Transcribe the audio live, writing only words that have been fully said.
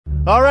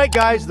All right,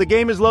 guys, the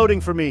game is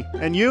loading for me.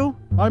 And you?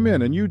 I'm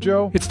in, and you,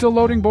 Joe? It's still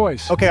loading,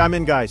 boys. Okay, I'm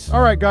in, guys.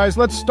 All right, guys,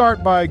 let's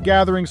start by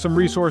gathering some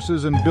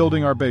resources and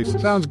building our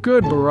bases. Sounds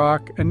good,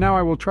 Barack, and now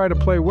I will try to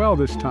play well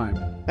this time.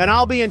 And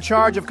I'll be in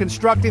charge of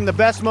constructing the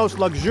best, most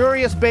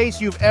luxurious base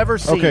you've ever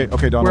seen.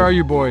 Okay, Donald. Where are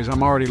you boys?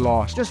 I'm already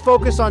lost. Just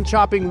focus on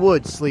chopping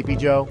wood, Sleepy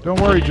Joe. Don't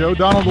worry, Joe.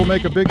 Donald will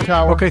make a big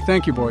tower. Okay,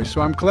 thank you, boys.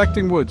 So I'm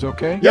collecting woods,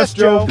 okay? Yes,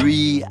 Joe.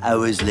 3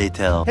 hours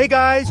later. Hey,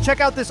 guys,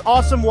 check out this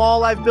awesome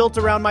wall I've built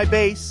around my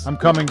base. I'm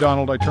coming,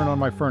 Donald. I turn on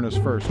my furnace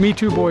first. Me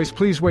too, boys.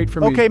 Please wait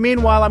for me. Okay,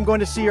 meanwhile, I'm going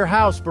to see your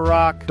house,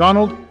 Barack.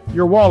 Donald,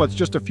 your wall, it's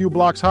just a few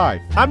blocks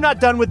high. I'm not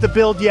done with the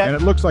build yet. And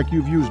it looks like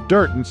you've used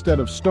dirt instead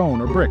of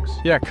stone or bricks.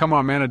 Yeah, come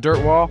on, man. A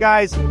dirt wall?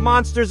 Guys,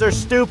 monsters are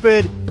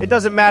stupid. It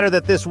doesn't matter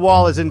that this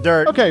wall is in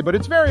dirt. Okay, but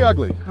it's very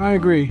ugly. I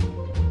agree.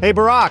 Hey,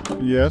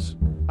 Barack, Yes?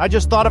 I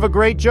just thought of a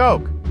great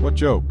joke. What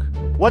joke?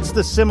 What's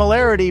the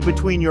similarity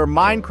between your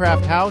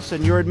Minecraft house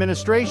and your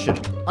administration?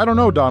 I don't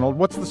know, Donald.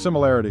 What's the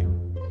similarity?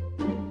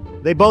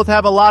 They both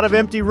have a lot of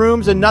empty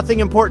rooms and nothing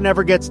important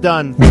ever gets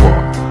done.